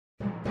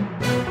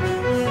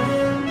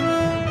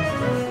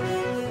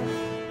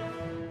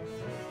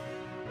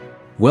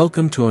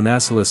Welcome to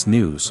Onasilus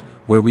News,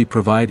 where we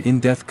provide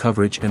in-depth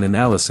coverage and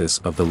analysis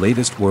of the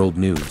latest world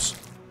news.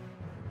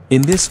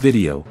 In this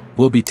video,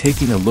 we'll be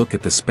taking a look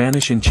at the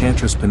Spanish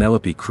Enchantress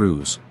Penélope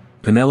Cruz.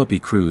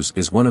 Penélope Cruz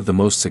is one of the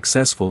most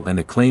successful and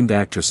acclaimed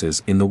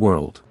actresses in the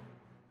world.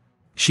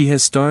 She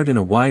has starred in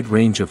a wide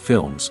range of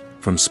films,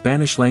 from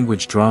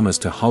Spanish-language dramas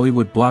to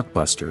Hollywood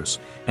blockbusters,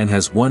 and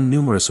has won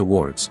numerous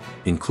awards,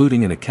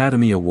 including an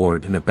Academy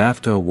Award and a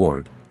BAFTA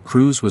Award.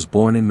 Cruz was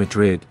born in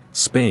Madrid,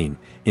 Spain,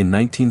 in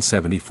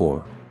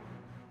 1974.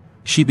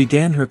 She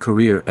began her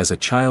career as a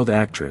child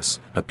actress,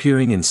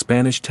 appearing in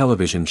Spanish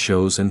television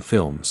shows and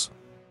films.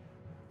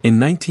 In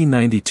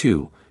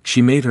 1992,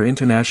 she made her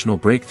international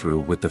breakthrough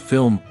with the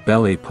film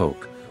Belle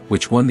Époque,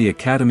 which won the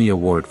Academy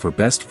Award for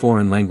Best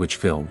Foreign Language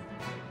Film.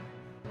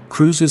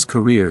 Cruz's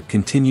career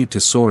continued to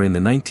soar in the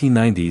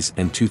 1990s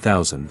and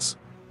 2000s.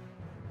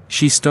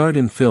 She starred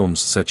in films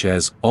such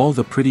as All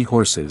the Pretty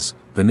Horses,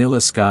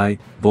 Vanilla Sky,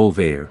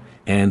 Volver,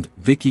 and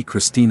Vicky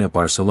Cristina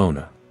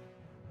Barcelona.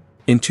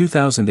 In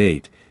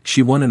 2008,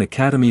 she won an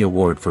Academy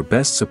Award for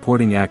Best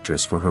Supporting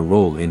Actress for her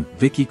role in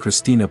Vicky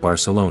Cristina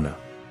Barcelona.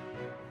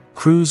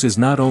 Cruz is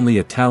not only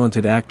a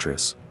talented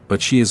actress,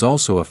 but she is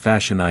also a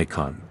fashion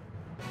icon.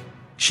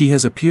 She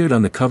has appeared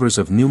on the covers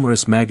of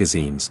numerous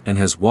magazines and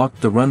has walked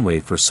the runway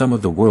for some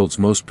of the world's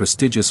most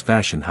prestigious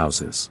fashion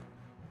houses.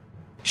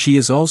 She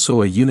is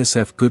also a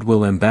UNICEF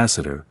Goodwill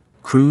Ambassador.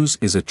 Cruz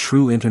is a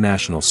true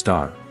international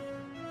star.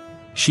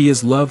 She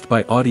is loved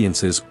by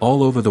audiences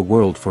all over the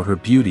world for her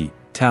beauty,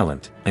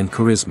 talent, and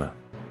charisma.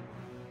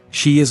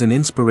 She is an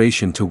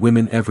inspiration to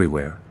women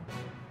everywhere.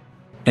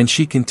 And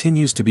she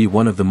continues to be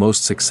one of the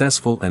most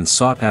successful and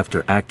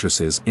sought-after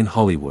actresses in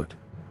Hollywood.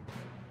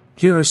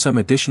 Here are some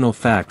additional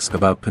facts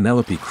about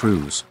Penélope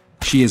Cruz.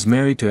 She is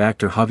married to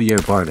actor Javier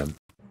Bardem.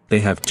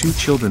 They have 2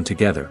 children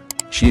together.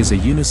 She is a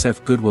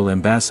UNICEF Goodwill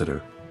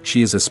Ambassador.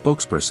 She is a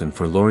spokesperson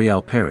for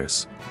L'Oréal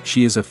Paris.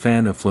 She is a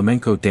fan of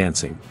flamenco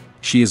dancing.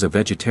 She is a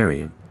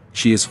vegetarian.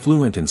 She is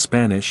fluent in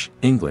Spanish,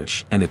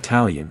 English, and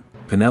Italian.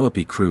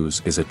 Penélope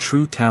Cruz is a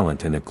true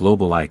talent and a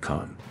global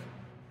icon.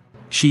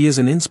 She is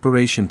an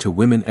inspiration to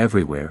women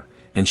everywhere,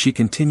 and she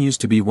continues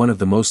to be one of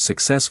the most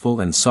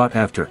successful and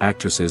sought-after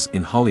actresses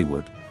in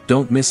Hollywood.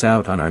 Don't miss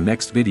out on our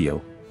next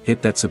video.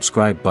 Hit that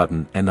subscribe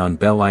button and on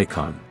bell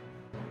icon.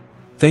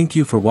 Thank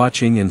you for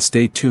watching and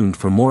stay tuned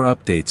for more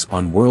updates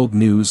on world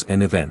news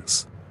and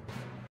events.